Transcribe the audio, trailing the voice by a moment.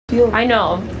I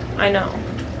know.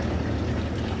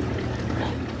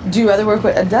 Do you rather work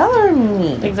with Adele or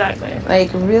me? Exactly.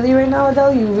 Like, really right now,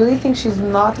 Adele? You really think she's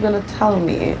not gonna tell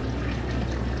me?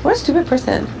 What a stupid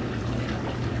person.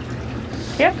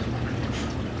 Yep.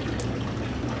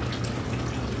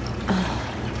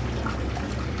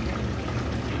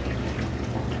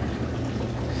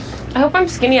 I hope I'm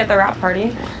skinny at the wrap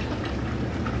party.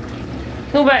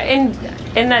 No, but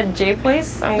in that J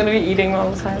place, I'm gonna be eating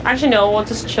all the time. Actually, no, we'll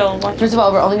just chill. Watch. First of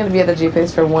all, we're only gonna be at the J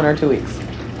place for 1 or 2 weeks.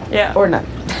 Yeah. Or not.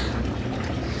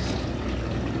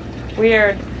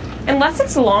 Weird. Unless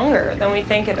it's longer than we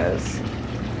think it is.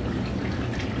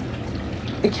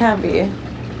 It can't be.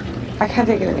 I can't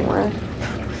take it anymore.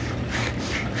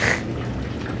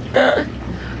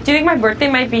 Do you think my birthday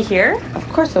might be here? Of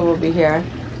course it will be here.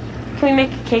 Can we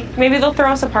make a cake? Maybe they'll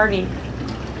throw us a party.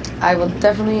 I will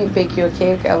definitely bake you a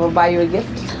cake. I will buy you a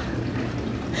gift.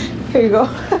 Here you go.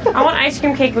 I want ice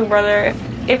cream cake, Big Brother.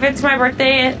 If it's my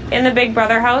birthday in the Big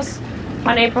Brother house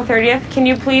on April 30th, can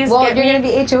you please well, get you're me... going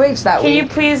to be HOH that week. Can you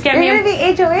please get me... You're going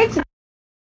to be HOH?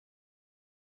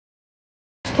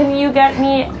 Can you get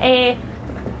me a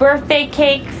birthday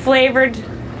cake flavored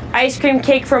ice cream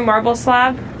cake from Marble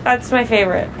Slab? That's my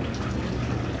favorite.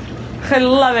 I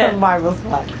love it. From Marble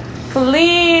Slab.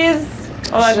 Please.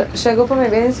 Oh, should I go put my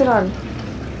bathing suit on?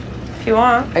 If you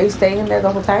want. Are you staying in there the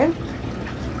whole time?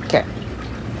 Okay.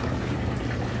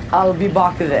 I'll be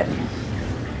back then.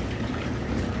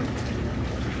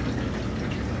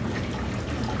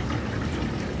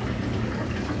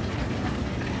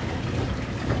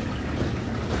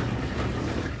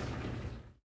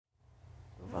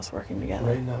 Us working together.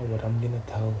 Right now, what I'm gonna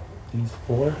tell these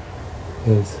 4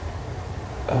 is,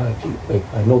 if you, like,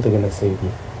 I know they're gonna save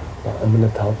me, but I'm gonna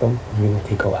tell them I'm gonna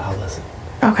take out Allison.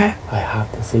 Okay. I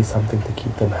have to say something to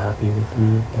keep them happy with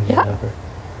me and Yeah. whatever.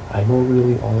 I know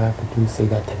really all I have to do is say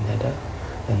that to Neda,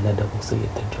 and Neda will say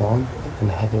it to John,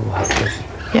 and Heather will have to.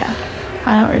 Yeah,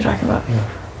 I know what you're talking about. Yeah.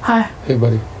 Hi. Hey,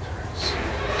 buddy.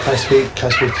 Can I speak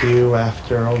to you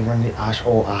after over in the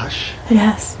HOH?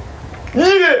 Yes. Eat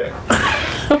it!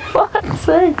 For fuck's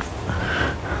sakes.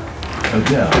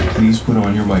 Adele, please put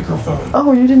on your microphone.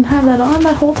 Oh, you didn't have that on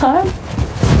that whole time?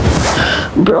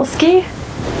 Brilski?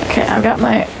 Okay, I've got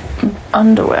my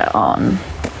underwear on.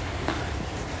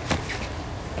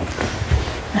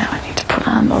 Now I need to put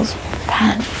on those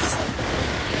pants.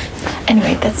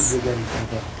 Anyway, that's...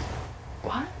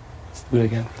 What? Do it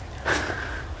again.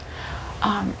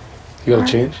 You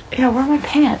gotta change? Yeah, where are my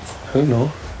pants? I don't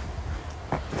know.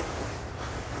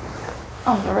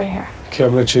 Oh, they're right here. Okay,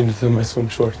 I'm gonna change it to my swim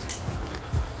shorts.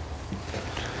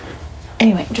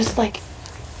 Anyway, just think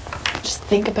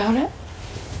about it.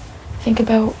 Think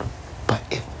about... But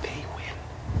if they win,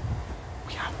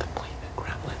 we have to play the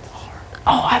Gremlins hard.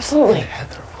 Oh, absolutely. And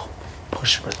Heather will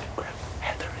push for the Gremlins.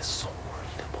 Heather is so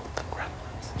worried about the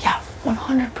Gremlins. Yeah,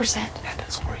 100%.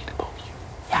 Heather's worried about you.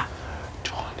 Yeah.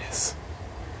 John is.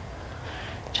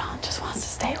 John just wants to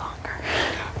stay longer.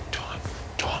 Yeah,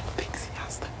 John thinks he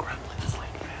has the Gremlins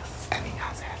like this. And he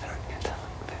has Heather and Neda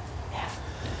like this. Yeah.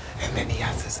 And then he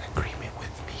has this agreement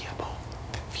with me about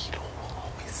the Vito will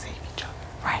always save each other.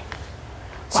 Right.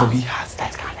 So Well, he has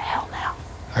that's kind of hell now.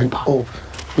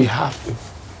 We have to.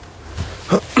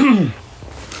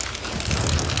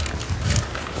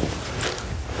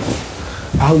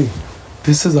 Ali,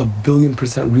 this is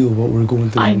 1,000,000,000% real what we're going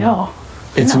through. I know.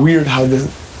 It's weird how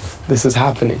this is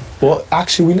happening. Well,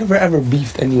 actually, we never ever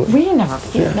beefed anyway. We never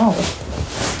beefed, Yeah. no.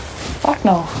 Fuck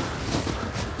no.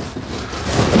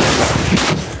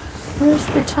 Where's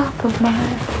the top of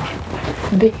my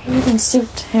bathing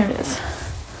suit? Here it is.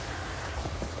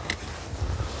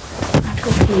 I have to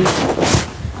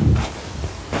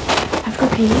go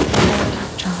pee. And then go talk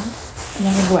to John. And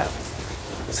then we go out.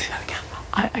 Say that again.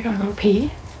 I gotta go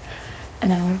pee.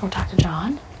 And then I'm gonna go talk to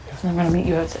John. And then I'm gonna meet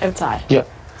you outside. Yeah.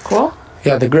 Cool?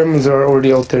 Yeah, the Gremlins are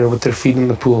already out there with their feet in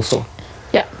the pool, so.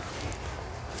 Yeah.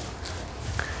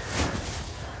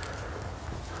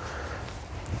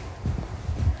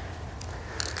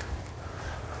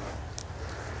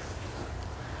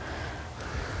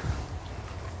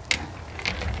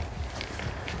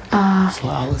 So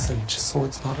Allison, just so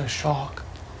it's not a shock,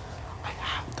 I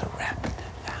have to rep to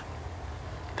them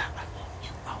that I want you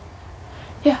out.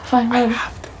 Yeah, fine. I Whatever.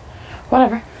 have to.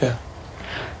 Whatever. Yeah.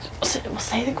 We'll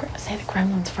say the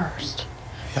Gremlins first.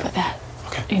 Yeah. But that,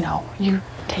 Okay. you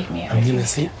take me out. I'm gonna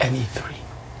say any 3.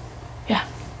 Yeah.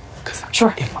 Because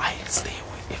Sure. if I stay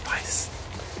away,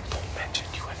 don't mention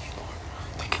you anymore,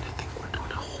 they're gonna think we're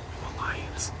doing a whole new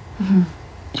alliance. Mm-hmm.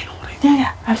 You know what I mean?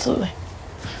 Yeah, absolutely.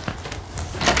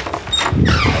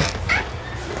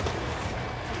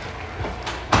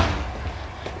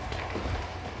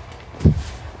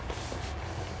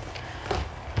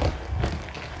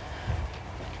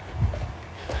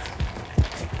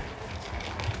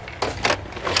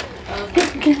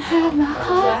 to my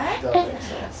heart. That makes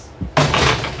sense.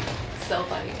 So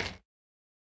funny.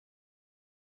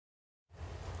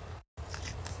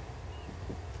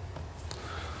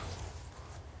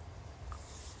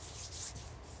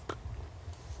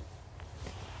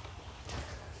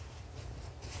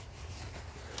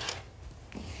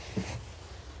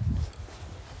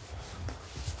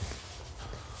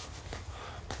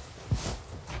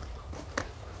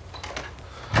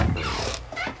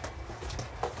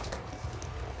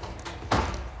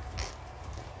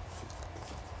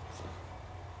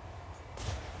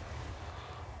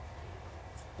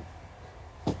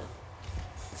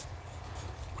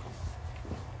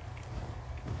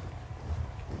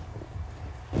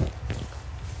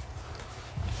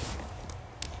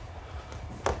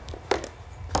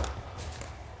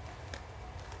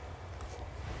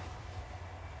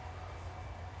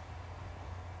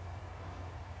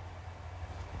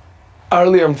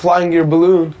 Arlie, I'm flying your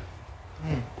balloon.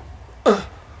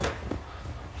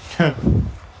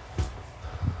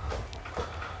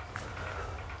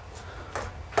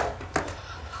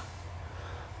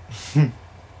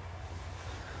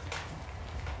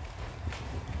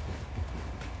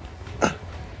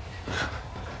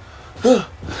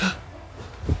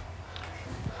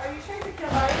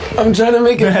 I'm trying to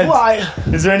make it Man. fly.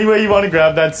 Is there any way you want to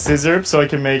grab that scissor so I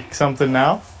can make something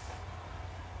now?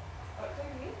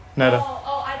 Netta.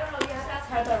 Oh, I don't know. You have to ask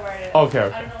Heather where it is. Okay.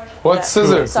 I don't know where it is. What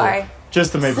scissors? Sorry.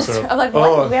 Just the maple syrup. I'm like, what?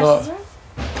 Oh, we I have thought- scissors?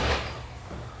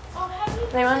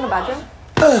 Anyone in the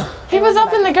bedroom? He was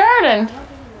up in the garden.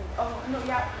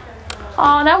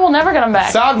 Oh, now we'll never get him back.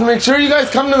 Stop, make sure you guys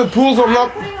come to the pool so I'm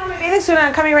not Putting on my bathing suit and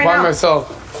I'm coming right by now.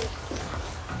 myself.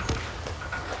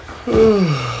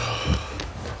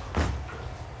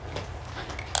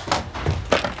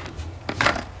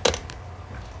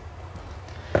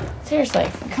 Seriously,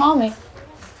 call me.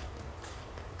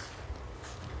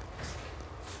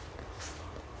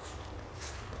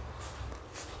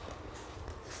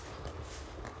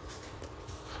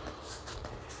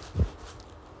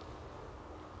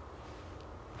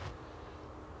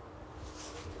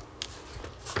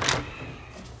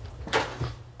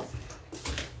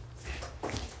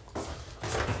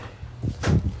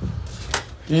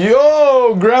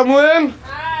 Yo, Gremlin!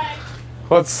 Hi!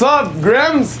 What's up,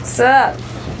 Grems? What's up?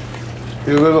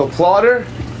 You little plotter.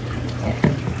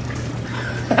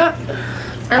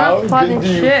 I'm not plotting good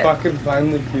do you shit. fucking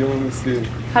finally feel in this game?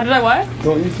 How did I what?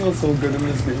 Don't you feel so good in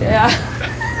this game? Yeah.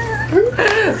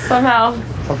 Somehow.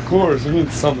 Of course, I mean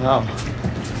somehow.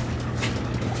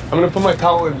 I'm gonna put my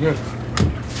towel in here.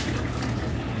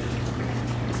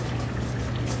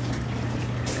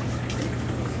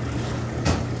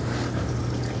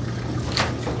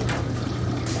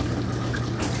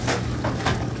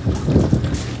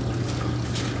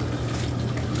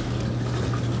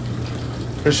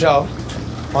 Rochelle,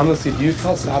 honestly, do you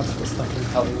tell Sabs the stuff I'm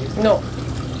telling you? No.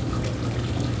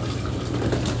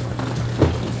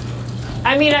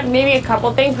 I mean, maybe a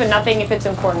couple things, but nothing if it's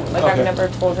important. Like, Okay. I've never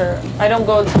told her. I don't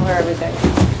go and tell her everything.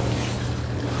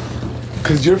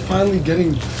 Because you're finally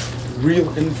getting real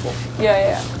info.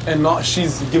 Yeah, And not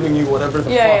she's giving you whatever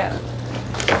the yeah. Yeah,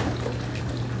 fuck. yeah.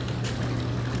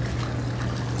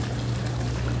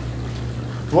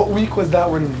 What week was that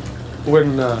when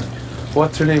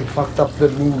what's her name fucked up the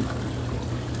move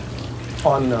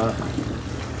on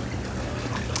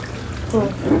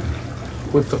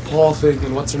with the Paul thing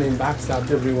and what's her name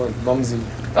backstabbed everyone, Mumsy.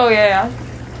 Oh, yeah,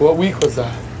 What week was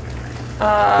that?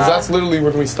 yeah. 'Cause that's literally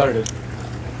when we started.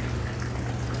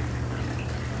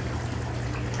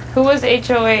 Who was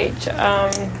HOH?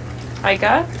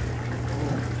 Ika.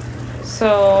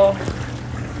 So,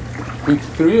 Week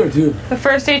 3 or 2? the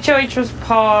first HOH was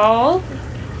Paul,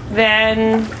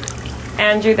 then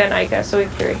Andrew, then Ika. So, week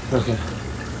 3. Okay.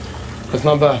 That's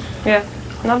not bad. Yeah.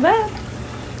 Not bad.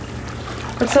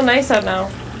 It's so nice out now.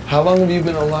 How long have you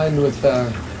been aligned with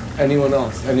anyone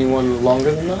else? Anyone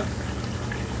longer than that?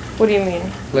 What do you mean?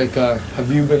 Like,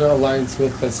 have you been in alliance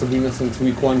with Sabrina since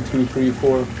week 1, 2, 3,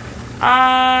 4?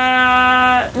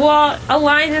 Well,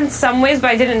 aligned in some ways, but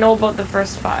I didn't know about the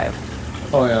first 5.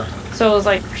 Oh, yeah. So it was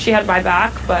like she had my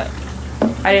back, but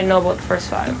I didn't know about the first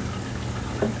 5.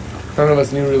 None of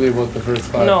us knew really about the first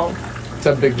 5. No.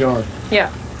 Except Big John.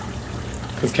 Yeah.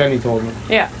 Because Kenny told me.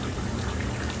 Yeah.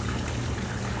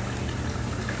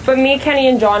 But me, Kenny,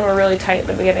 and John were really tight at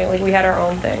the beginning. Like, we had our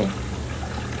own thing.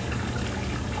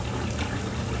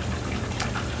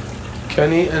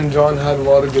 Kenny and John had a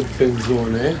lot of good things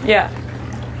going, eh? Yeah.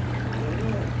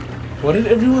 What did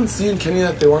everyone see in Kenny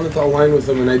that they wanted to align with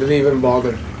him and I didn't even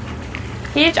bother?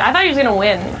 I thought he was gonna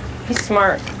win. He's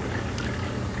smart.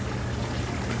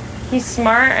 He's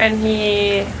smart and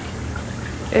he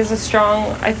is a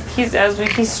strong.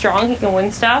 He's strong. He can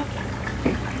win stuff.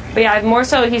 But yeah, more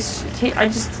so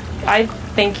I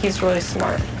think he's really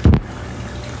smart.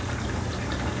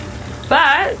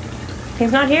 But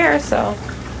he's not here, so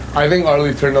I think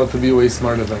Arlie turned out to be way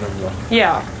smarter than him, though.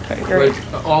 yeah. I agree.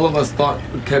 Like, all of us thought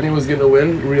Kenny was gonna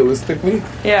win, realistically.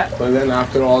 Yeah. But then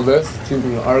after all this, it seems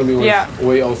like Arlie was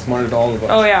way outsmarted all of us.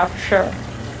 Oh yeah, for sure.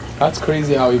 That's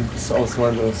crazy how he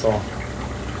outsmarted us all.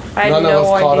 I had None no of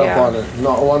us caught idea. up on it.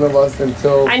 Not one of us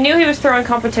until... I knew he was throwing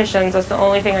competitions. That's the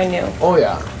only thing I knew. Oh,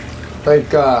 yeah. Like,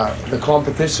 the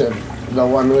competition. The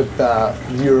one with,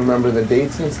 do you remember the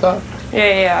dates and stuff?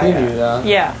 Yeah. He knew that.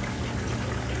 Yeah.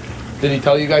 Did he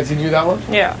tell you guys he knew that one?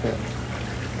 Yeah.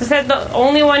 He said the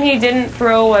only one he didn't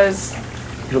throw was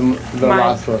The mine.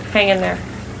 last one. Hang in there.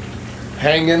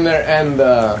 Hang in there and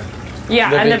Yeah,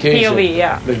 the and vacation. the POV,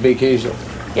 yeah. The vacation.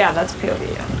 Yeah, that's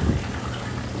POV, yeah.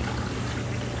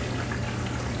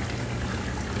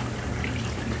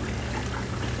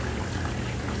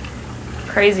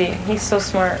 Crazy. He's so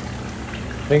smart.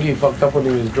 I think he fucked up when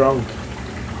he was drunk.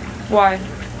 Why?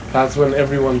 That's when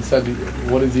everyone said,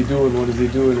 what is he doing? What is he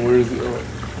doing? Where is he?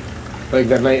 Like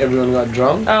that night everyone got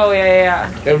drunk. Oh, yeah.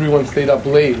 Everyone stayed up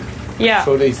late. Yeah.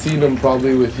 So they seen him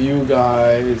probably with you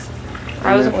guys.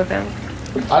 I wasn't with him.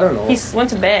 I don't know. He went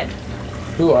to bed.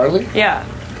 Who, Arlie? Yeah.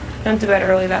 Went to bed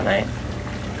early that night.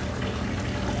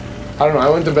 I don't know. I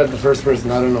went to bed the first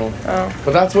person. I don't know. Oh.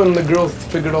 But that's when the girls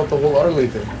figured out the whole Arlie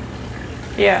thing.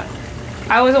 Yeah.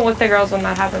 I wasn't with the girls when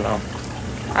that happened, though.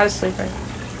 I was sleeping.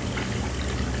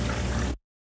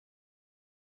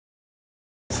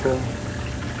 So,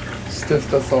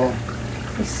 stiffed us all.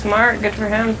 He's smart. Good for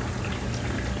him.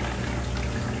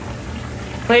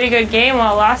 Played a good game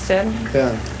while it lasted.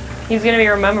 Yeah. He's going to be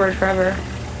remembered forever.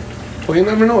 Well, you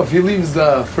never know. If he leaves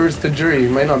first to jury, he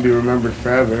might not be remembered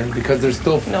forever because there's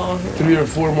still 3 or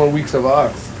 4 more weeks of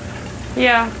us.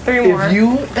 Yeah, 3 more. If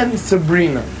you and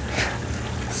Sabrina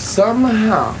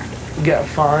somehow get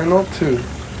final 2,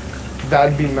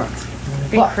 that'd be nuts.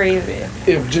 Be crazy.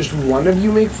 If just one of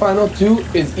you make final 2,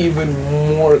 it's even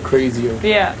more crazier.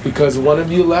 Yeah. Because one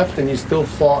of you left and you still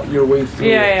fought your way through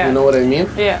it. Yeah. You know what I mean?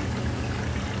 Yeah.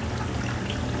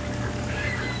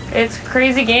 It's a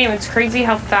crazy game. It's crazy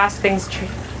how fast things change.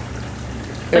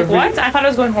 Like, what? I thought I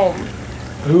was going home.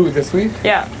 Who, this week?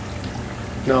 Yeah.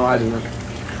 No, I didn't.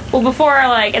 Well, before,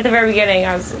 like, at the very beginning,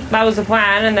 that was the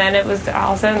plan, and then it was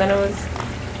Allison, and then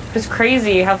it was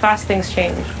crazy how fast things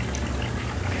change.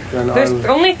 Yeah, no, There's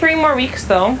only 3 more weeks,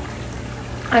 though.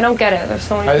 I don't get it. There's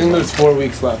so many. I think there's 4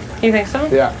 weeks left. You think so?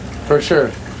 Yeah, for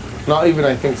sure. Not even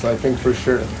I think so. I think for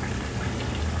sure.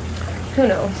 Who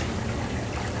knows?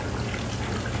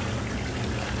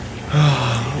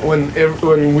 When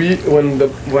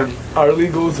Arlie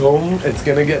goes home, it's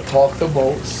gonna get talked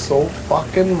about so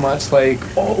fucking much. Like,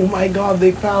 oh my God,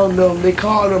 they found him, they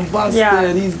caught him,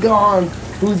 busted, he's gone.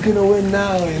 Who's gonna win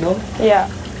now? You know? Yeah.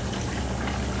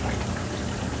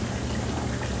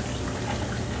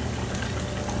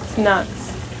 It's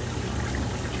nuts.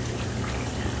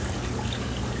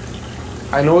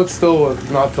 I know it's still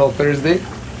not till Thursday.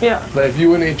 Yeah. But if you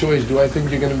win HOH, do I think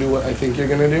you're gonna do what I think you're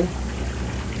gonna do?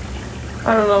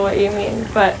 I don't know what you mean,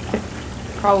 but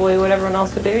probably what everyone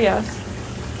else would do, yes.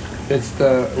 It's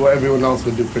what everyone else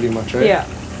would do pretty much, right? Yeah.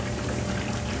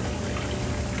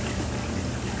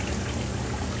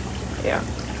 Yeah.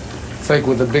 It's like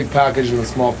with a big package and a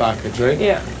small package, right?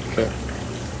 Yeah. Okay.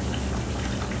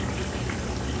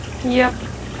 Yep.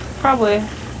 Probably.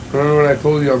 Remember when I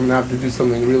told you I'm gonna have to do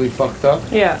something really fucked up?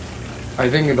 Yeah. I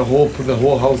think the whole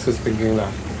house is thinking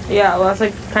that. Yeah, well, that's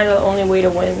like kind of the only way to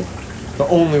win. The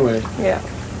only way. Yeah.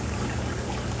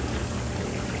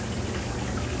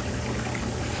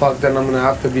 Fuck, then I'm gonna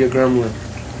have to be a gremlin.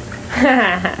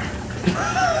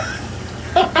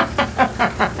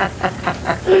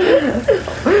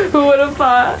 Who would have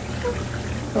thought?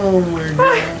 Oh my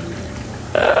God.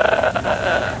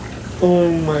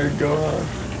 Oh my God.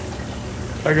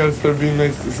 I gotta start being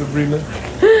nice to Sabrina.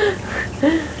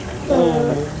 Oh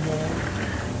my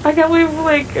God. I can't believe,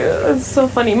 like, it's so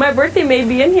funny. My birthday may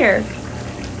be in here.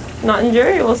 Not in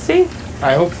jury, we'll see.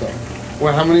 I hope so.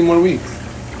 Well, how many more weeks?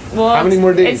 Well, how many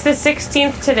more days? It's the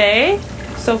 16th today,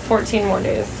 so 14 more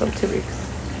days, so 2 weeks.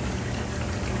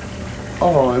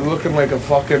 Oh, I'm looking like a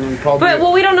fucking probably. But,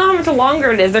 well, we don't know how much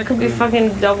longer it is. There could be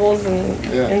fucking doubles and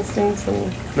instants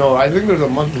and... No, I think there's a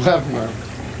month left now.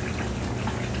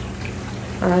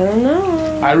 I don't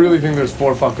know. I really think there's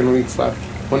 4 fucking weeks left.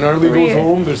 When Arlie goes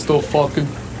home, there's still fucking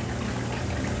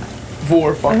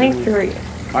 4 fucking I think weeks.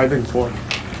 3. I think 4.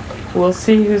 We'll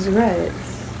see who's right.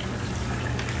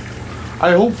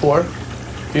 I hope 4.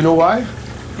 You know why?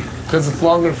 Because it's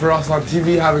longer for us on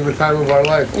TV having the time of our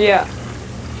life. Yeah.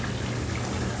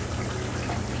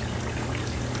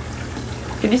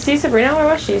 Did you see Sabrina or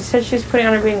what? She said she was putting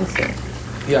on her bathing suit.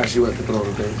 Yeah, she went to put on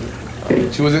the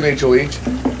bathing. She was in HOH.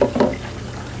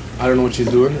 I don't know what she's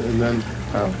doing, and then...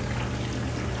 Oh.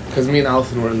 Because me and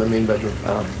Allison were in the main bedroom.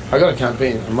 Oh. I got a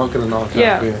campaign. I'm not gonna not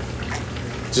campaign.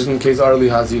 Yeah. Just in case Arlie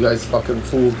has you guys fucking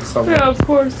fooled something. Yeah, of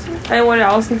course. And what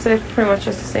Allison said, pretty much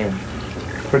just the same.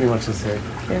 Pretty much the same.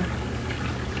 Yeah.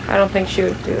 I don't think she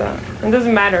would do that. It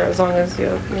doesn't matter as long as you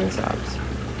have mean sobs.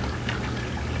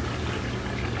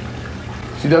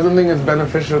 She doesn't think it's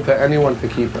beneficial to anyone to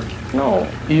keep her. No.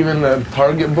 Even the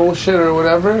Target bullshit or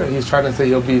whatever, he's trying to say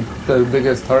he'll be the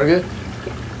biggest target.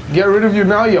 Get rid of you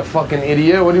now, you fucking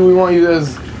idiot. What do we want you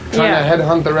as trying to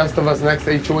headhunt the rest of us next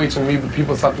to HOH and leave the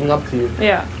people sucking up to you?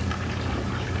 Yeah.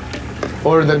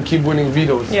 Or then keep winning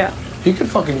vetoes. Yeah. He could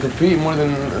fucking compete more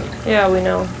than Yeah, we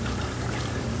know.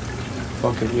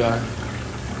 fucking guy.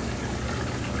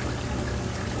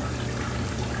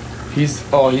 He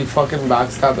fucking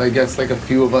backstabbed, I guess, like a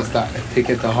few of us that take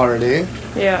it to heart, eh?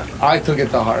 Yeah. I took it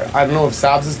to heart. I don't know if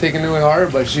Sabs is taking it to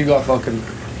heart, but she got fucking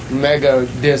mega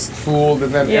dissed, fooled,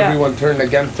 and then everyone turned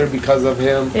against her because of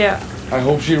him. Yeah. I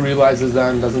hope she realizes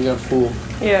that and doesn't get fooled.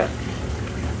 Yeah.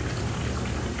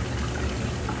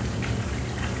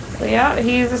 So yeah,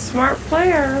 he's a smart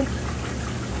player.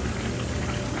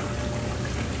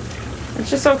 It's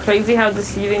just so crazy how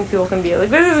deceiving people can be. Like,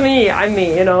 this is me, I'm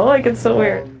me, you know? Like, it's so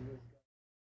weird.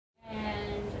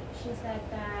 And she said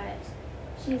that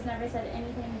she's never said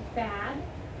anything bad.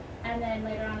 And then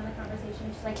later on in the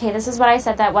conversation, she's like, hey, this is what I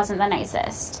said that wasn't the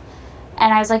nicest.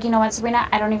 And I was like, you know what, Sabrina,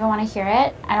 I don't even want to hear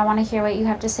it. I don't want to hear what you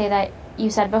have to say that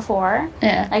you said before.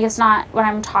 Yeah. Like, it's not what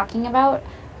I'm talking about.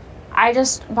 I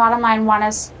just, bottom line, want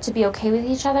us to be okay with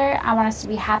each other. I want us to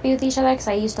be happy with each other because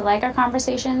I used to like our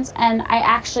conversations. And I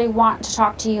actually want to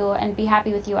talk to you and be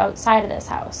happy with you outside of this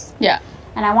house. Yeah.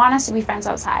 And I want us to be friends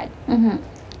outside. Mm-hmm.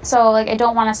 So, like, I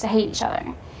don't want us to hate each other.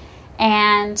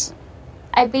 And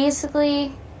I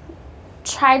basically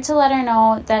tried to let her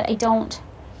know that I don't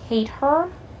hate her.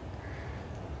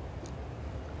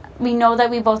 We know that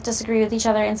we both disagree with each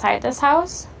other inside this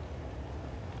house.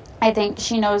 I think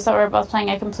she knows that we're both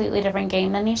playing a completely different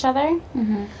game than each other.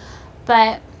 Mm-hmm.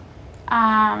 But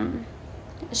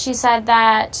she said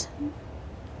that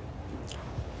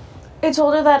I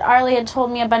told her that Arlie had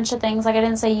told me a bunch of things. Like, I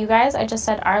didn't say you guys. I just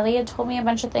said Arlie had told me a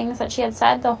bunch of things that she had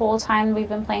said the whole time we've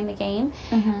been playing the game.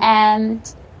 Mm-hmm.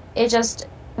 And it just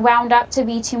wound up to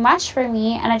be too much for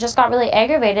me. And I just got really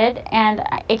aggravated. And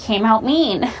it came out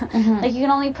mean. Mm-hmm. Like, you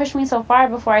can only push me so far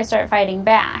before I start fighting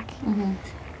back. Mm-hmm.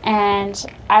 And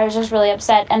I was just really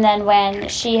upset. And then when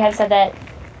she had said that,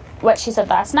 what she said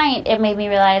last night, it made me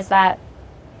realize that,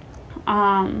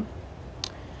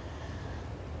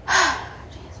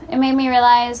 it made me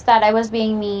realize that I was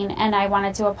being mean and I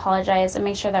wanted to apologize and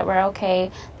make sure that we're okay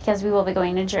because we will be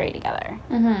going to jury together.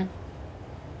 Mm-hmm.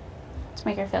 To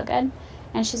make her feel good.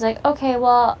 And she's like, okay,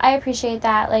 well, I appreciate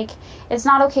that. Like, it's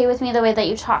not okay with me the way that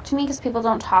you talk to me because people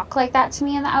don't talk like that to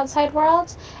me in the outside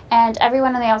world. And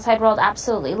everyone in the outside world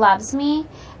absolutely loves me.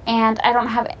 And I don't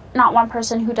have not one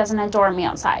person who doesn't adore me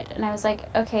outside. And I was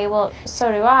like, okay, well,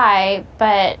 so do I,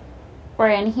 but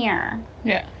we're in here.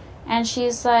 Yeah. And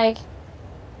she's like,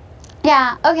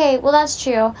 yeah, okay, well, that's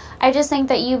true. I just think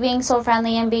that you being so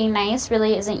friendly and being nice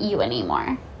really isn't you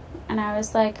anymore. And I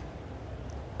was like,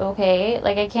 okay,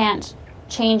 like, I can't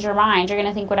change your mind. You're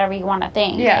gonna think whatever you want to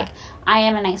think. Yeah. Like, I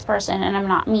am a nice person and I'm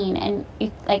not mean, and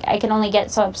like, I can only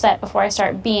get so upset before I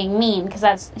start being mean because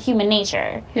that's human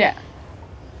nature. Yeah.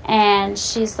 And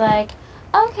she's like,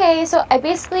 okay. So I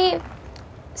basically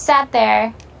sat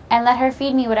there and let her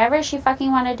feed me whatever she fucking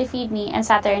wanted to feed me and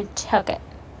sat there and took it.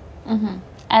 Mm-hmm.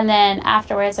 And then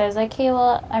afterwards I was like, hey,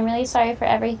 well, I'm really sorry for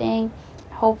everything.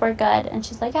 I hope we're good. And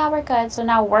she's like, yeah, we're good. So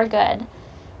now we're good.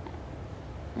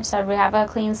 I said we have a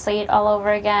clean slate all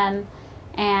over again,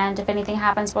 and if anything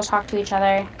happens, we'll talk to each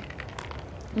other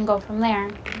and go from there.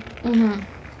 Mm-hmm.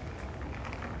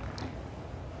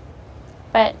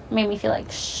 But made me feel like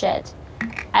shit.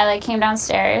 I, like, came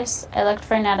downstairs, I looked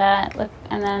for Netta,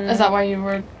 and then... Is that why you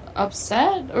were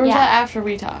upset? Or was Yeah. that after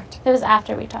we talked? It was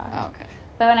after we talked. Oh, okay.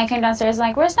 But when I came downstairs, I'm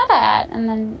like, where's Netta at? And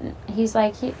then he's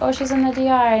like, oh, she's in the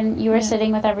DR, and you were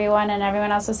sitting with everyone, and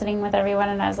everyone else was sitting with everyone,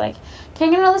 and I was like, okay,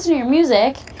 I'm gonna listen to your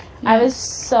music. Yeah. I was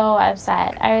so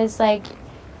upset. I was like,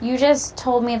 you just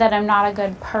told me that I'm not a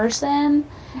good person,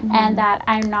 and that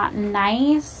I'm not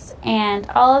nice, and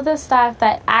all of this stuff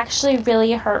that actually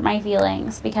really hurt my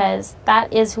feelings, because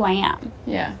that is who I am.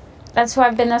 Yeah. That's who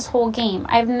I've been this whole game.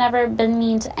 I've never been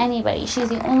mean to anybody. She's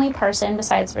the only person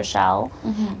besides Rochelle.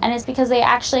 And it's because I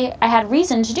had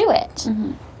reason to do it.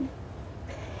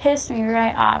 Pissed me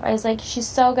right off. I was like, she's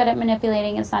so good at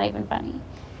manipulating, it's not even funny.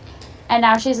 And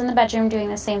now she's in the bedroom doing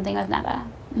the same thing with Netta.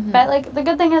 But, like, the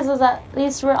good thing is that at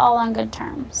least we're all on good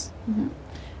terms.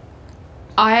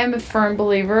 I am a firm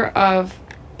believer of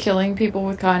killing people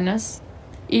with kindness,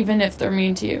 even if they're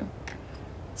mean to you.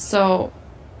 So,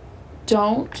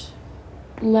 don't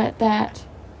let that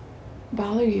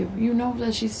bother you. You know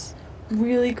that she's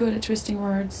really good at twisting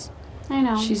words. I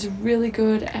know. She's really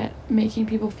good at making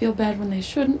people feel bad when they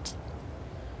shouldn't.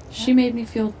 She made me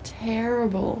feel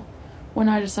terrible when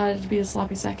I decided to be a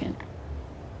sloppy second.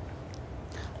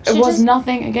 It was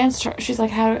nothing against her. She's like,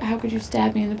 how could you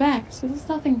stab me in the back? So there's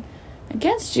nothing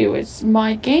against you. It's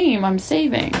my game. I'm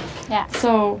saving. Yeah.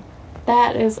 So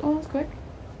that is... Oh, that's quick.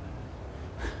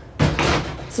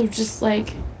 So just,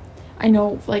 like, I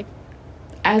know, like,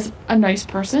 as a nice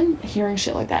person, hearing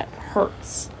shit like that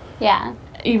hurts. Yeah.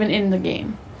 Even in the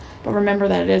game. But remember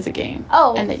that it is a game.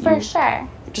 Oh, and that for you sure.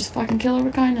 Just fucking kill her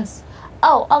with kindness.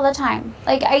 Oh, all the time.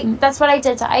 Like, that's what I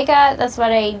did to Ika. That's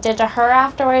what I did to her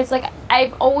afterwards. Like,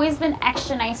 I've always been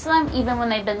extra nice to them, even when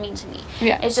they've been mean to me.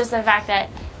 Yeah. It's just the fact that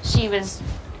she was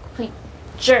a complete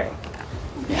jerk.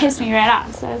 Pissed me right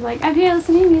off. So I was like, I'm here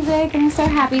listening to music, and I'm so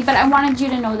happy. But I wanted you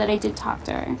to know that I did talk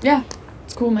to her. Yeah.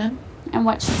 It's cool, man. And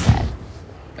what she said.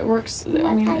 It works.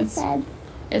 I mean,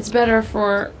 it's better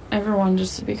for everyone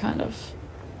just to be kind of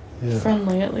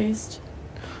friendly, at least.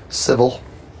 Civil.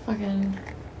 Fucking...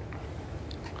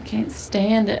 I can't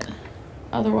stand it.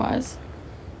 Otherwise.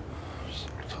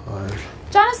 Tired.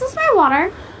 John, is this my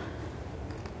water?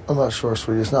 I'm not sure,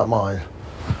 sweetie. It's not mine.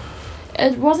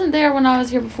 It wasn't there when I was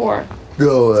here before.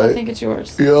 Go So away. I think it's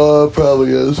yours. Yeah, it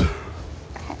probably is.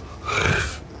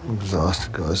 I'm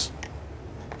exhausted, guys.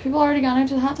 People already gone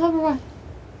into the hot tub or what?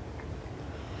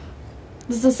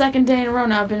 This is the second day in a row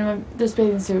now I've been in this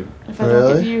bathing suit. If I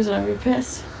don't get to use it, I'll be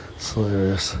pissed. It's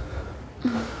hilarious.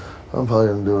 I'm probably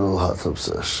gonna do a little hot tub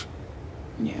sesh.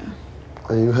 Yeah.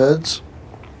 Are you heads?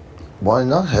 Why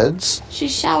not heads?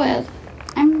 She's showered.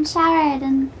 I'm showered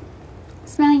and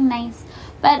smelling nice.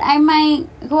 But I might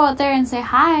go out there and say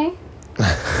hi.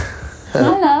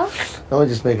 Hello. No,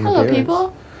 just making Hello, appearance.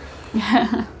 people.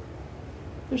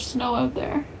 There's snow out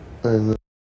there. And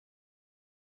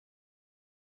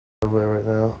right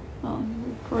now. Oh,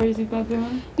 crazy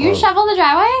baboon. You shovel the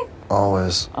driveway?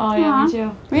 Always. Oh, yeah, me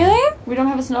too. Really? We don't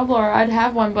have a snowblower. I'd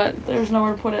have one, but there's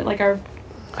nowhere to put it. Like,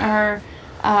 our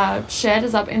shed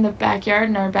is up in the backyard,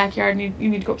 and our backyard, you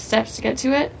need to go up steps to get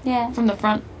to it. Yeah. From the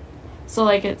front. So,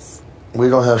 like, it's... We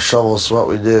don't have shovels, so what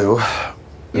we do...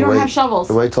 You don't have shovels?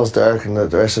 We wait till it's dark and the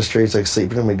rest of the street's like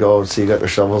sleeping, and we go and see you got your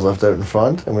shovels left out in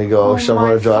front, and we go shovel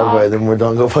our driveway, then we're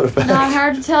done, go put it back. Not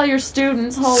hard to tell your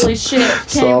students, holy shit.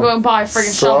 Can't even go and buy a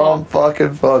friggin' shovel. So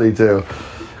fucking funny, too.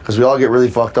 Because we all get really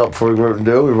fucked up before we go out and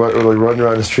do it. We run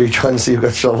around the street trying to see who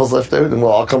got shovels left out, and we'll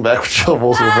all come back with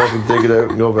shovels and we'll fucking dig it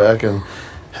out and go back, and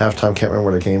half time can't remember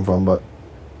where they came from, but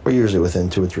we're usually within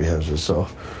 2 or 3 houses, so.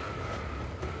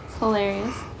 It's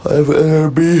hilarious. I have an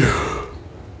NRB.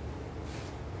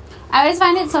 I always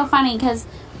find it so funny because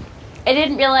I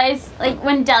didn't realize, like,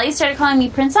 when Deli started calling me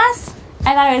princess,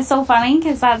 I thought it was so funny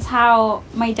because that's how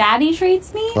my daddy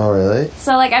treats me. Oh, really?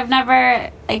 So, like, I've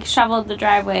never, like, shoveled the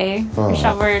driveway or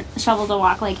shoveled a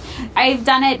walk. Like, I've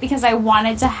done it because I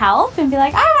wanted to help and be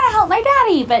like, I want to help my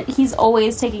daddy, but he's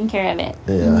always taking care of it.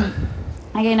 Yeah.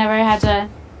 Like, I never had to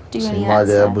do any of that My dad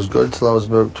stuff. was good till I was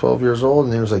about 12 years old,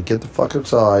 and he was like, get the fuck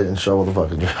outside and shovel the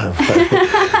fucking driveway.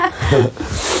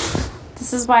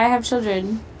 This is why I have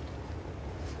children.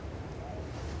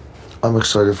 I'm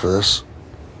excited for this.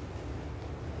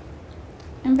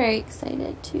 I'm very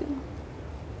excited, too.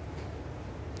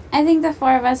 I think the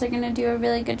 4 of us are going to do a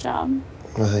really good job.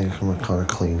 I think I'm kind of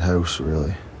clean house,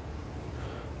 really.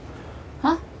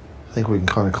 Huh? I think we can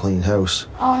kind of clean house.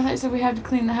 Oh, I thought you said we had to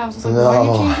clean the house. I was like, No. why are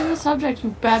you changing the subject,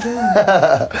 you baboon?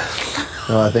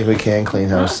 No, I think we can clean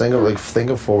house. Think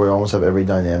of 4, we almost have every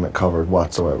dynamic covered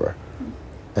whatsoever.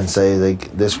 And say,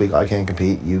 like, this week I can't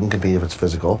compete, you can compete if it's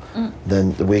physical.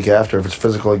 Then the week after, if it's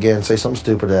physical again, say something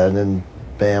stupid, and then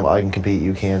bam, I can compete,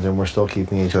 you can't, and we're still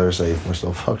keeping each other safe. We're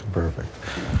still fucking perfect.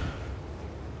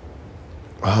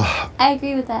 I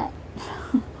agree with that.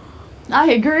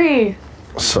 I agree.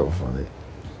 So funny.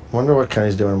 Wonder what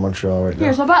Kenny's doing in Montreal right now.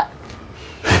 Here's my butt.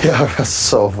 Yeah, that's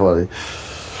so funny.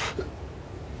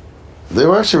 They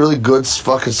were actually really good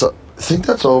fucking I think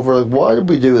that's over. Like, why did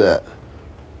we do that?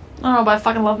 I don't know, but I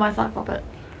fucking love my sock puppet.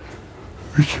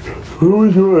 Who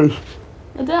was yours?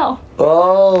 Adele.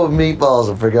 Oh,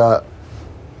 meatballs, I forgot.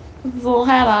 with his little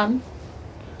hat on.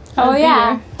 Oh, Had a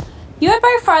yeah. beer. You had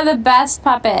by far the best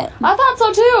puppet. I thought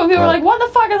so too. And people were like, what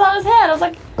the fuck is on his head? I was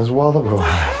like, It's Wallabro.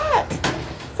 hat.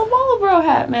 It's a Wallabro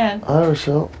hat, man. Hi,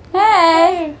 Rochelle.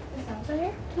 Hey.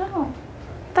 No.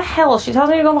 What the hell? She tells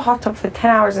me to go in the hot tub for 10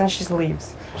 hours and she just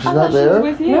leaves. She's I not thought she was there?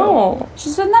 with you. No.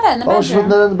 She's with Netta in the Oh, she's with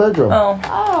bedroom. Ned in the bedroom. Oh.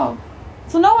 Oh.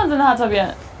 So no one's in the hot tub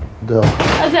yet. Dill.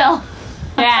 Adele.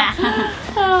 Yeah.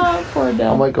 Oh, poor I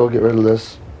Adele. might go get rid of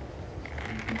this.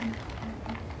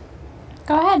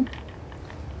 Go ahead.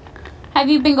 Have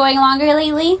you been going longer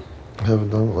lately? I haven't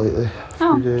done it lately.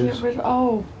 Oh. Few days. Get rid of.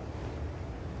 Oh,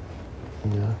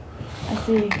 Yeah. I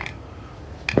see.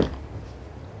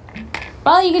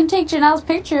 Well, you can take Janelle's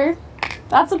picture.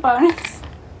 That's a bonus.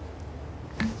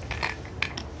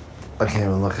 I can't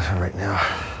even look at her right now.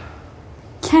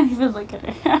 Can't even look at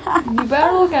her. You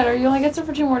better look at her. You only get her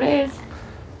for 2 more days.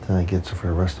 Then I get her for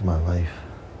the rest of my life.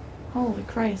 Holy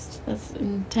Christ, that's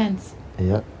intense.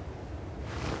 Yep.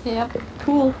 Yep.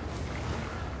 Cool.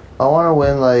 I want to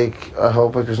win, like, I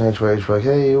hope like there's an HOH, like,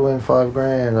 hey, you win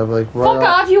 $5,000. I'm like, right Fuck on.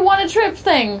 off! You won a trip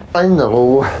thing. I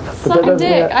know. Suck a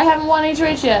dick. I haven't won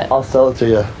HOH yet. I'll sell it to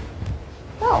you.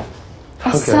 No.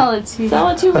 I'll Okay. sell it to you. Sell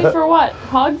it to me for what?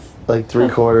 Hugs? Like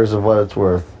 3/4 of what it's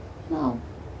worth. No.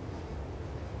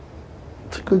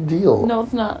 It's a good deal. No,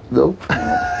 it's not. Nope.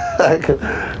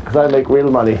 Because I make real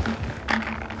money.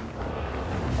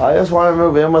 I just want to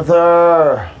move in with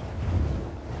her.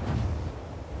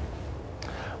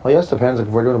 Well, yes, depends. Like,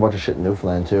 if we're doing a bunch of shit in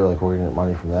Newfoundland, too, like, we're going to get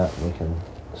money from that, and we can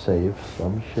save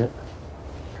some shit.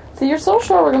 So you're so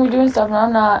sure we're gonna be doing stuff, and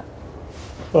I'm not.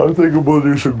 I think we'll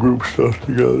do some group stuff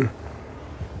together.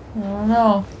 I don't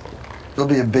know. It'll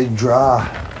be a big draw.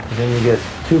 Then you get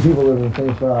 2 people living in the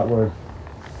same spot where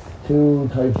 2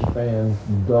 types of fans,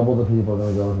 double the people are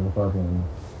going to go to the fucking...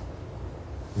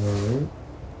 You know what I mean?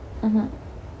 Mm-hmm.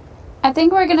 I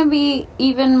think we're gonna be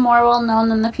even more well known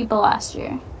than the people last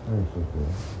year. Very so cool.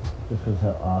 Just because how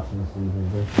awesome this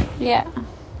season is. Yeah.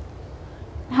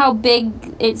 How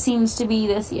big it seems to be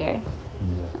this year.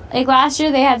 Yeah. Like last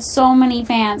year they had so many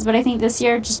fans, but I think this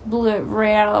year just blew it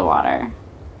right out of the water.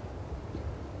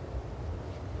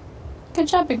 Good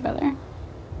job, Big Brother.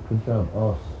 Good job,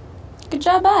 us. Good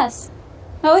job, us.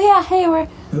 Oh yeah, hey, we're...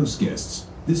 House guests,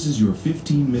 this is your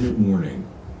 15-minute warning.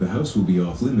 The house will be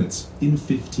off limits in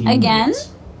 15 Again?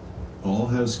 minutes. All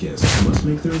house guests must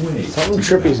make their way. Something to the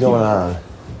trippy's going backyard. on.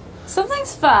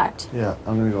 Something's fucked. Yeah,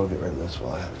 I'm going to go get rid of this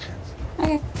while I have a chance.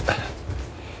 Okay.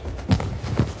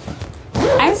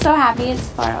 I'm so happy it's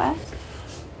 4 of us.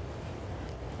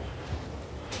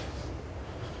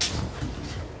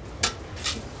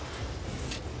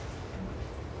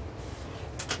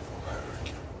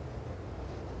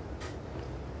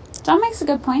 John makes a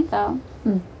good point, though.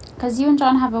 Because you and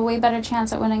John have a way better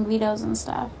chance at winning vetoes and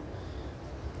stuff.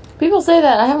 People say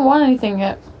that. I haven't won anything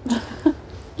yet.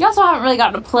 You also haven't really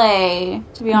got to play,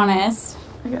 to be honest.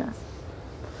 I guess.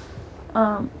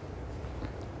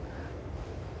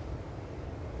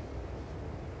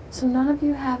 So none of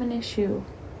you have an issue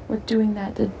with doing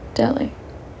that to Deli?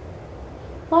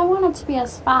 Well, I want it to be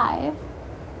as 5,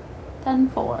 then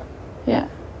 4, Yeah.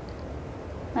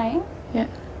 right? Yeah.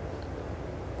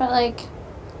 But, like,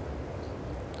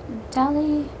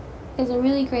 Deli is a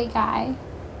really great guy,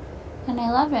 and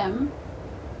I love him,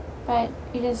 but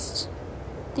I just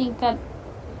think that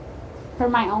for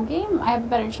my own game, I have a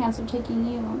better chance of taking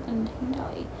you than taking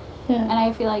Deli. Yeah. And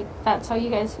I feel like that's how you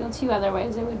guys feel too,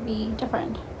 otherwise it would be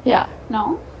different. Yeah.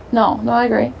 No? No, I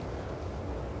agree.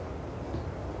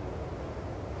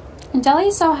 And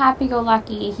Deli's so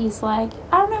happy-go-lucky, he's like,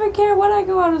 I don't ever care what I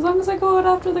go out, as long as I go out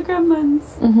after the gremlins.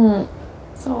 Mm-hmm.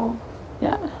 So,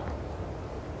 Yeah.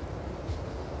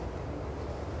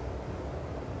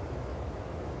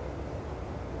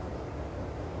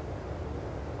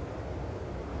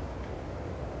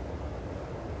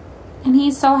 and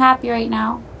he's so happy right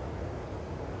now.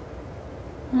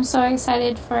 I'm so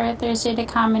excited for Thursday to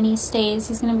come and he stays.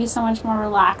 He's going to be so much more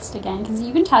relaxed again. Because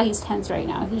you can tell he's tense right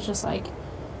now. He's just like...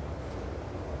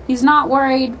 He's not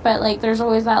worried, but like there's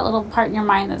always that little part in your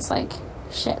mind that's like,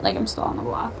 shit, like I'm still on the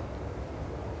block.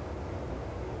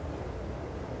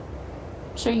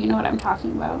 I'm sure you know what I'm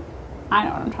talking about. I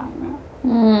know what I'm talking about.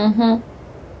 Mm-hmm.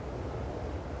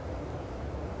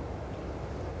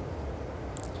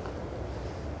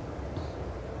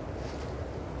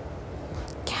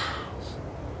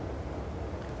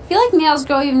 I feel like nails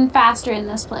grow even faster in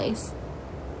this place.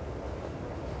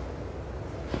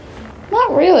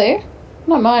 Not really.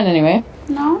 Not mine, anyway.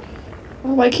 No?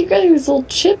 Oh, I keep getting these little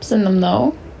chips in them,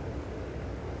 though.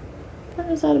 What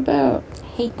is that about? I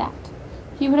hate that.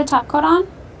 You put a top coat on?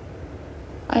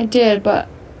 I did, but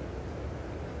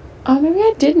Maybe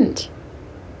I didn't.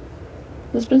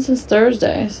 It's been since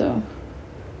Thursday, so.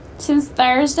 Since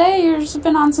Thursday? You've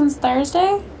been on since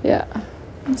Thursday? Yeah.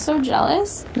 I'm so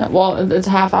jealous. No, well, it's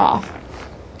half off.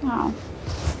 Oh.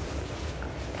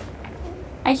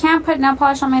 I can't put nail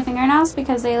polish on my fingernails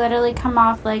because they literally come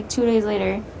off like 2 days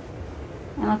later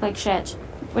and look like shit.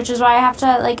 Which is why I have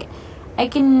to, like, I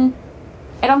don't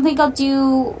think I'll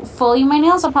do fully my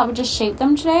nails. I'll probably just shape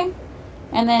them today.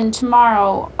 And then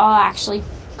tomorrow I'll actually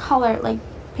color, like,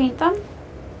 paint them.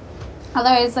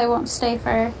 Otherwise they won't stay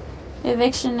for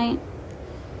eviction night.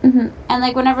 Mm-hmm. And,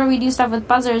 like, whenever we do stuff with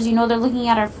buzzers, you know they're looking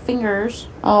at our fingers.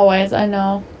 Always, I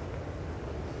know.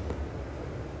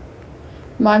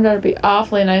 Mine better be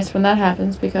awfully nice when that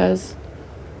happens because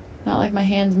not like my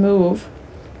hands move.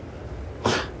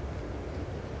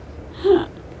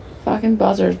 Fucking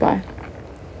buzzers, bye.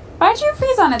 Why'd you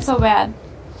freeze on it so bad?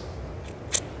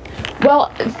 Well,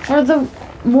 for the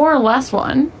more or less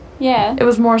one, Yeah. it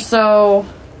was more so...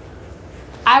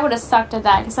 I would have sucked at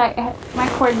that because my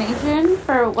coordination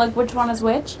for, like, which one is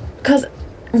which. Because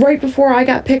right before I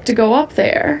got picked to go up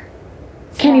there,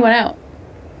 Kenny went out.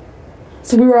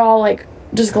 So we were all, like,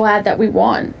 just glad that we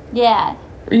won. Yeah.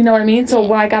 You know what I mean? So Yeah.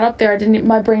 when I got up there,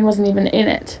 my brain wasn't even in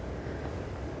it.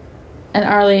 And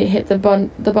Arlie hit the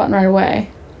button right away.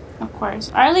 Of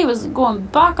course. Arlie was going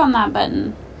back on that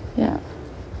button. Yeah.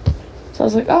 So I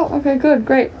was like, oh, okay, good,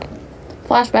 great.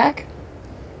 Flashback.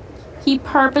 He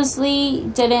purposely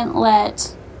didn't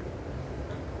let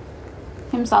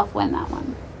himself win that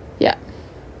one. Yeah.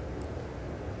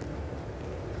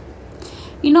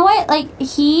 You know what? Like,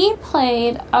 he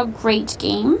played a great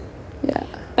game. Yeah.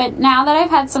 But now that I've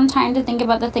had some time to think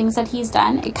about the things that he's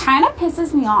done, it kind of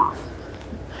pisses me off.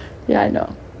 Yeah, I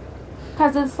know.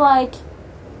 Because it's like...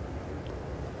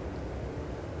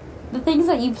 the things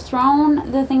that you've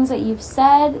thrown, the things that you've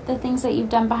said, the things that you've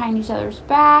done behind each other's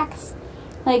backs.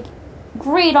 Like,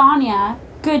 great on ya.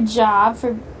 Good job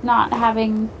for not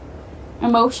having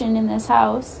emotion in this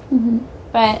house. Mm-hmm.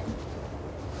 But...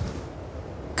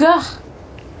 Gah.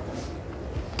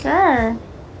 Grr.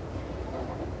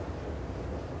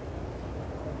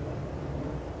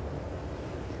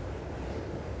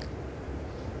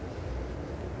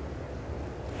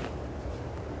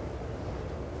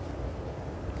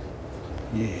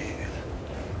 Yeah.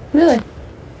 Really?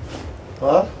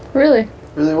 What? Really?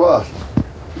 Really what?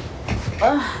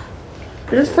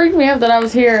 It just freaked me out that I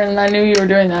was here and I knew you were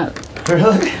doing that.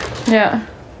 Really? Yeah.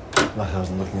 Like I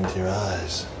wasn't looking into your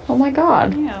eyes. Oh my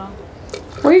god. Yeah.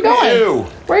 Where are you going? Ew.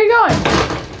 Where are you going?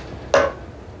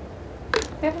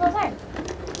 We have to go outside.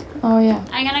 Oh yeah.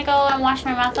 I'm gonna go and wash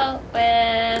my mouth out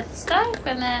with stuff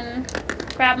and then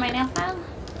grab my nail file.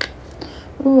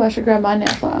 Ooh, I should grab my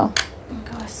nail file.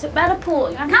 Go sit by the pool.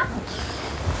 You wanna come?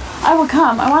 I will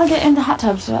come. I want to get into hot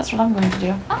tubs, so that's what I'm going to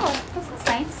do. Oh, that's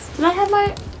nice. Did I have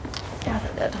my... Yeah, I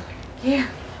did. Here.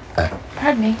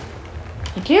 Pardon me.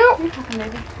 Thank you. You're talking,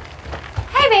 baby.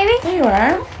 Hey, baby. There you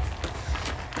are.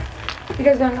 You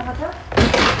guys going to the hot tub?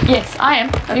 Yes, I am.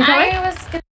 Are you coming? I was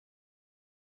gonna...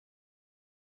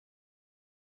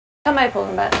 Come by pool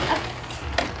in bed.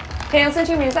 Can I listen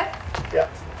to your music? Yeah.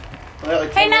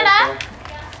 Hey, Nana.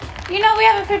 You know we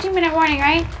have a 15-minute warning,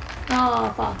 right?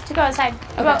 Oh, fuck. To go outside.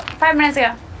 About 5 minutes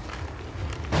ago.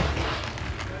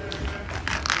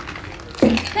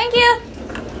 Thank you.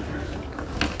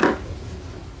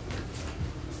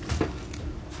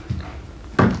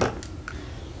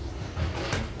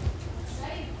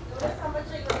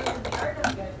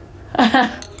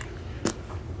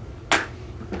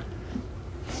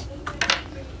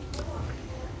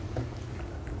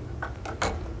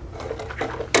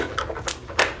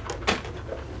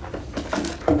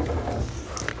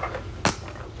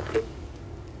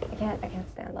 I can't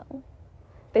stand them.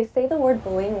 They say the word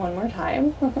bullying one more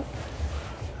time.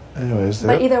 Anyways,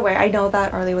 But either way, I know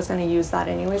that Arlie was going to use that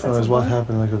anyways. so is what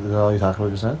happened, like, is that all you talked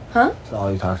about just then? Huh? Is that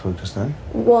all you talked about just then?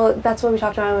 Well, that's what we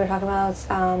talked about. We were talking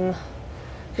about,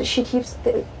 she keeps,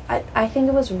 I think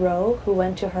it was Ro who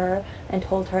went to her and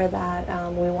told her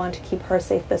that we want to keep her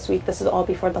safe this week. This is all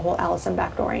before the whole Allison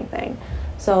backdooring thing.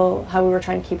 So how we were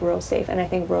trying to keep Ro safe. And I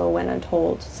think Ro went and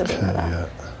told Sabrina that. Yeah.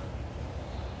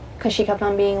 Because she kept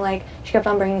on being like, she kept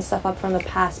on bringing stuff up from the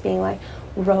past, being like,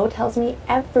 Ro tells me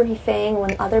everything.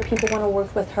 When other people want to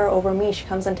work with her over me, she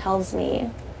comes and tells me.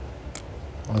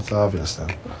 Well, it's obvious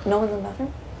then. No one's in the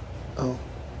bathroom? Oh.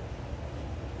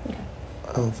 Okay.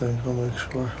 I don't think. I'll make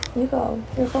sure. You go.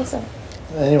 You're closer.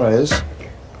 Anyways,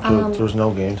 there was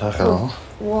no game talk at all.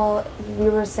 Well, we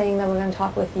were saying that we're going to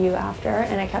talk with you after,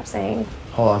 and I kept saying...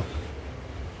 Hold on.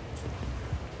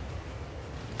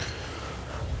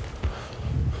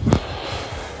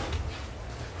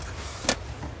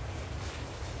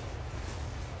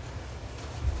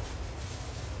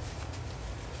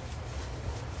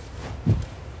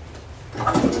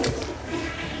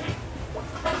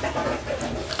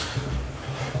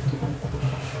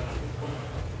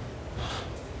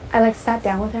 I like sat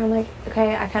down with her. I'm like,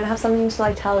 okay, I kind of have something to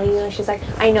like tell you, and she's like,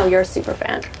 I know you're a super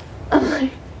fan.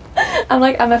 I'm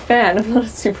like, I'm a fan. I'm not a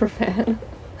super fan.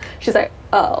 She's like,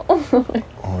 oh.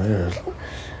 Weird.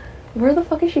 Where the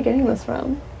fuck is she getting this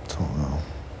from? Don't know.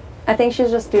 I think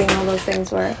she's just doing all those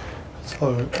things where. It's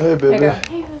alright. Hey, baby.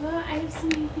 Hey, Bubba, I have so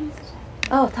many things to check.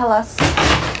 Oh, tell us.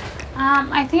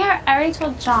 I think I already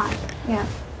told John. Yeah.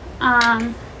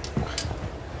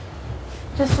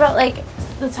 Just about like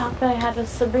the talk that I had with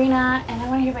Sabrina, and I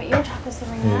want to hear about your talk with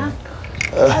Sabrina.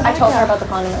 I told her about the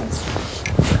condiments.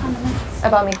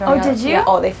 About me throwing out. Oh, did you? Yeah.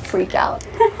 Oh, they freaked out.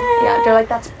 Yeah, they're like,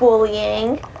 that's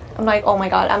bullying. I'm like, oh my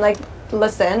god. I'm like,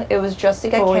 listen, it was just to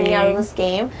get Kenny out of this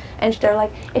game. And they're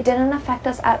like, it didn't affect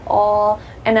us at all.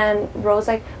 And then Rose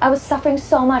like, I was suffering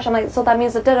so much. I'm like, so that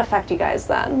means it did affect you guys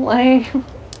then. Like,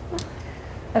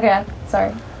 okay,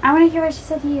 sorry. I want to hear what she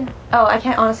said to you. Oh, I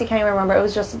honestly can't even remember. It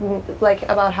was just like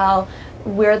about how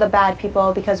we're the bad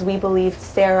people because we believed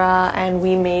Sarah and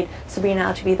we made Sabrina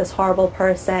out to be this horrible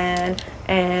person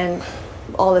and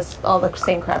all the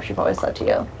same crap she probably said to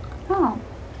you. Oh.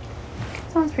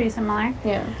 Sounds pretty similar.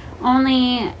 Yeah.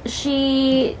 Only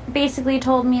she basically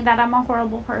told me that I'm a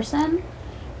horrible person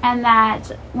and that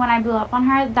when I blew up on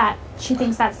her that she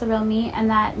thinks that's the real me and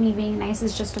that me being nice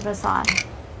is just a facade.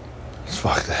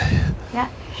 Fuck that. Yeah.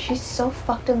 She's so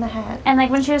fucked in the head. And like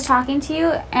when she was talking to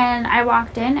you and I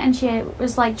walked in and she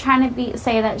was like trying to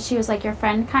say that she was like your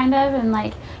friend kind of and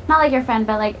like not like your friend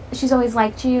but like she's always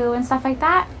liked you and stuff like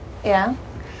that. Yeah.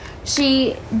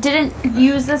 She didn't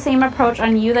use the same approach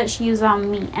on you that she used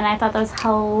on me, and I thought that was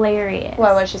hilarious.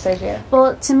 What did she say to you?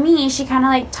 Well, to me, she kind of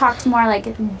like talked more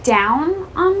like down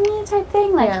on me type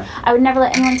thing. Like I would never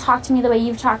let anyone talk to me the way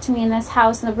you've talked to me in this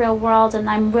house in the real world, and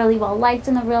I'm really well liked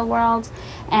in the real world,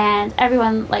 and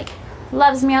everyone like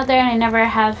loves me out there, and I never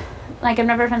have like I'm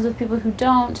never friends with people who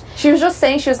don't. She was just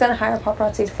saying she was gonna hire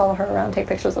paparazzi to follow her around, take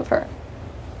pictures of her.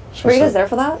 Were you guys there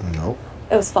for that? Nope.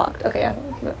 It was fucked. Okay, yeah.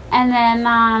 And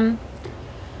then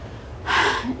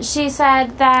she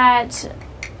said that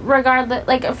regardless,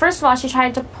 like first of all, she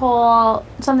tried to pull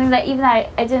something that even I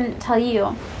didn't tell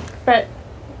you, but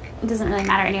it doesn't really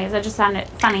matter anyways. I just found it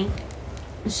funny.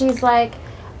 She's like,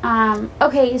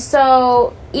 okay,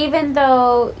 so even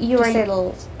though you were, say a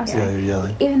little, Yeah, you're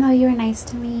yelling. even though you were nice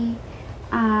to me,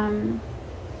 and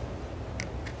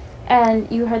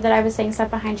you heard that I was saying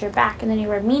stuff behind your back, and then you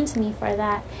were mean to me for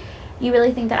that. You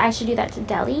really think that I should do that to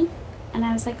Deli? And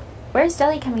I was like, where's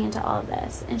Deli coming into all of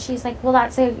this? And she's like, well,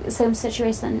 that's the same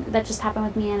situation that just happened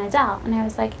with me and Adele. And I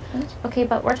was like, okay,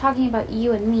 but we're talking about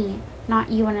you and me, not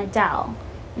you and Adele.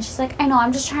 And she's like, I know,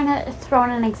 I'm just trying to throw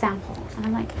in an example. And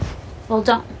I'm like, well,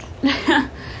 don't. I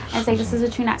was like, this is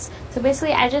between us. So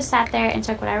basically, I just sat there and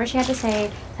took whatever she had to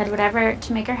say, said whatever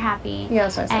to make her happy. Yeah,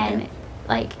 that's what I said. And,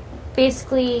 like,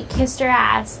 basically kissed her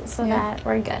ass so that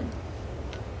we're good.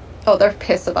 Oh, they're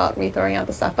pissed about me throwing out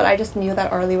the stuff, but I just knew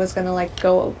that Arlie was gonna like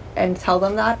go and tell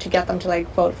them that to get them to like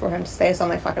vote for him to stay. So I'm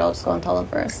like, fuck it, I'll just go and tell them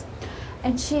first.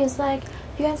 And she is like,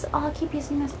 you guys all keep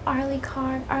using this Arlie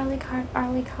card, Arlie card,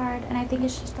 Arlie card, and I think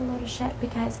it's just a load of shit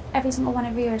because every single one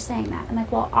of you are saying that. And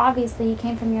like, well, obviously he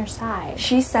came from your side.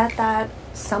 She said that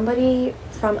somebody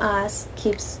from us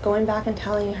keeps going back and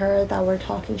telling her that we're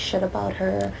talking shit about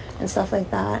her and stuff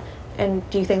like that. And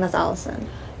do you think that's Allison?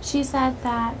 She said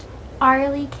that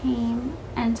Arlie came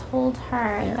and told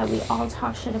her that we all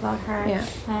talk shit about her. Yeah.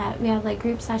 That we had like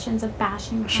group sessions of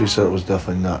bashing her. She said it was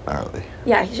definitely not Arlie.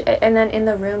 Yeah, and then in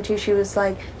the room too, she was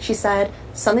like, she said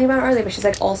something about Arlie, but she's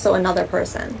like also another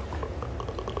person.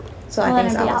 So Well, I think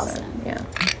it's then it'd be Allison. Allison. Yeah.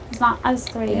 It's not us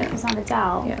three. Yeah. It's not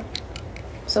Adele. Yeah.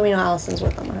 So we know Allison's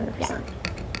with them 100%.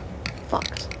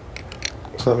 Fucked.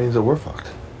 So that means that we're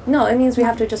fucked. No, it means we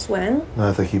have to just win. Now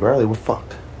if they keep Arlie, we're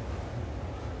fucked.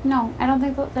 No, I don't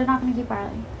think they're not going to keep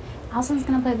Arlie. Allison's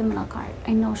going to play the middle card.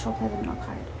 I know she'll play the middle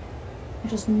card. I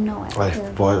just know it.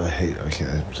 Boy, I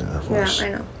can't say that voice. Yeah, I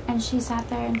know. And she sat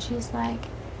there and she's like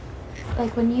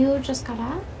when you just got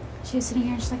up, she was sitting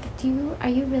here and she's like, are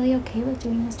you really okay with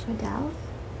doing this to Adele?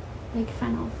 Like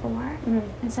Final Four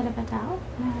instead of Adele?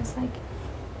 And I was like,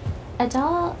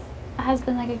 Adele has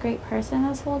been like a great person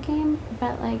this whole game,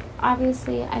 but like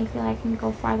obviously I feel I can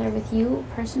go farther with you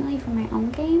personally for my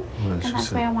own game, and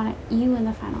that's why I wanted you in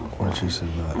the Final Four. When she said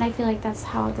that. And I feel like that's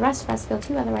how the rest of us feel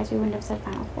too, otherwise we wouldn't have said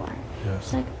Final Four. Yes.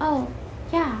 She's like, oh,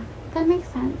 yeah, that makes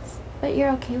sense, but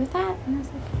you're okay with that? And I was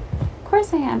like, of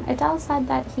course I am. Adele said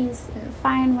that he's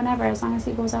fine whenever, as long as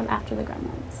he goes out after the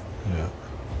Gremlins. Yeah.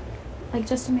 Like,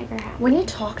 just to make her happy. When you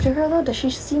talk to her, though, does she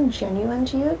seem genuine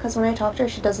to you? Because when I talk to her,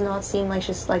 she does not seem like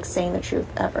she's, like, saying the truth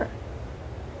ever.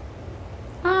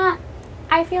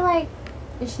 I feel like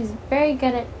she's very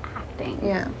good at acting.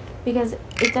 Yeah. because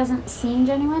it doesn't seem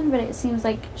genuine, but it seems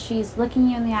like she's looking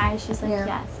you in the eyes. She's like,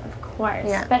 yes, of course.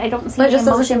 Yeah. But I don't see But it the just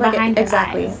doesn't emotion seem like behind her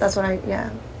exactly. eyes. That's what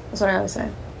I always say.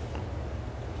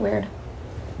 Weird.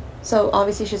 So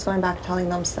obviously she's going back telling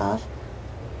them stuff.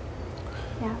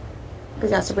 Yeah.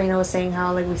 Because Sabrina was saying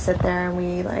how like we sit there and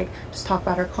we like just talk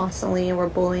about her constantly and we're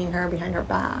bullying her behind her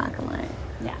back and like.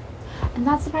 Yeah. And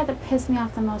that's the part that pissed me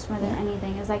off the most more than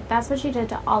anything is like that's what she did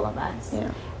to all of us.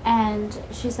 Yeah. And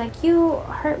she's like, you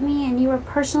hurt me and you were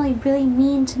personally really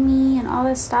mean to me and all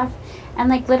this stuff. And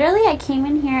like literally I came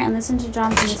in here and listened to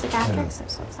John's music after because I'm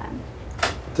so sad.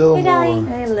 Hey, Deli.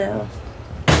 Hey, Lou.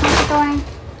 How's it going?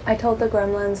 I told the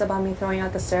gremlins about me throwing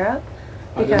out the syrup.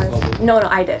 I didn't Because tell them. no,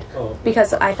 I did. Oh.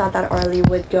 Because I thought that Arlie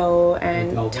would go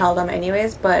and Tell them? tell them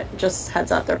anyways, but just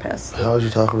heads up, they're pissed. How was you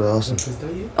talking to Allison? Is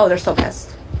that you? Oh, they're so pissed.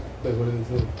 Like, what did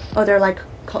they do? Oh, they're like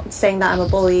saying that I'm a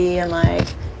bully and like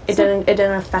it didn't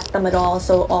affect them at all.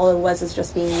 So all it was is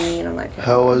just being mean. I'm like,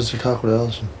 How was you talking to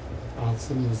Allison?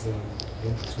 Allison was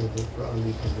going to vote for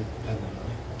Arlie for the independent,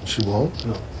 right? She won't?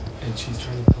 No. And she's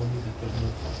trying to tell me that there's no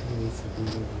fucking way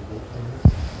Sabrina's gonna vote for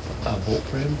her. Vote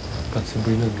for him, but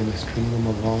Sabrina's gonna string them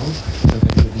along and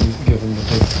then give him the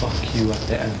big fuck you at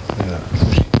the end. Yeah.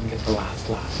 So she can get the last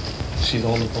laugh. She's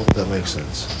all about That makes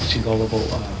sense. She's all about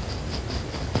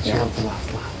she Yeah. wants the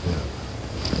last laugh.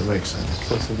 Yeah. That makes sense.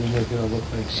 So Sabrina's gonna look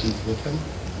like she's with him.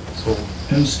 So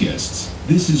House guests,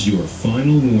 this is your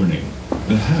final warning.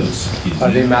 The house is Are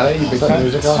they now mad at you off because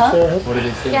limits. music off there? what did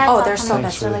they say? Yeah, oh, it's they're all so coming.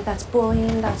 pissed. They're like, that's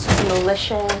bullying. That's just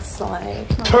malicious.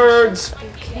 Like Turds! Are you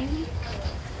kidding me?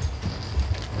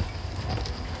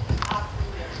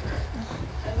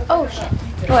 Oh shit.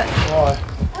 what? Why?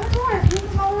 I don't know, I feel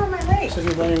them all over my legs. So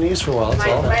you've been on your knees for a while, that's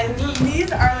all. My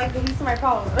knees are like the least of my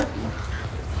problems.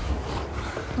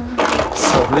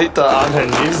 Sabrita on her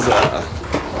knees.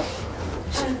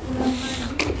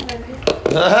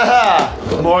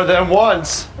 More than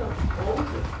once.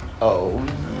 Oh.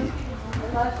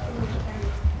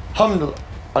 I'm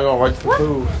going right to the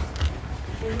poo.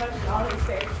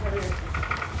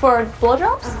 For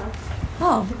blowjobs?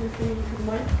 Oh.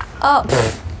 Oh.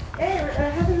 Hey, what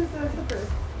happened to the slippers?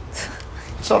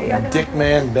 What's up, dick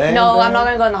man bang? No, bang? I'm not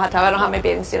gonna go in the hot tub. I don't have my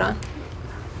bathing suit on.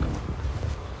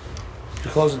 Did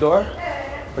you close the door?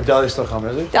 Or Deli's still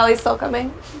coming, is he? Deli's still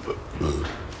coming.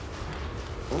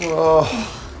 Oh.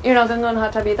 You're not gonna go in the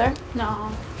hot tub either?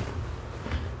 No.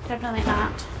 Definitely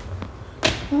not.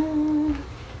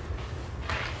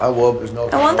 I will, there's no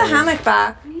I want the problems. hammock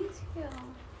back. Me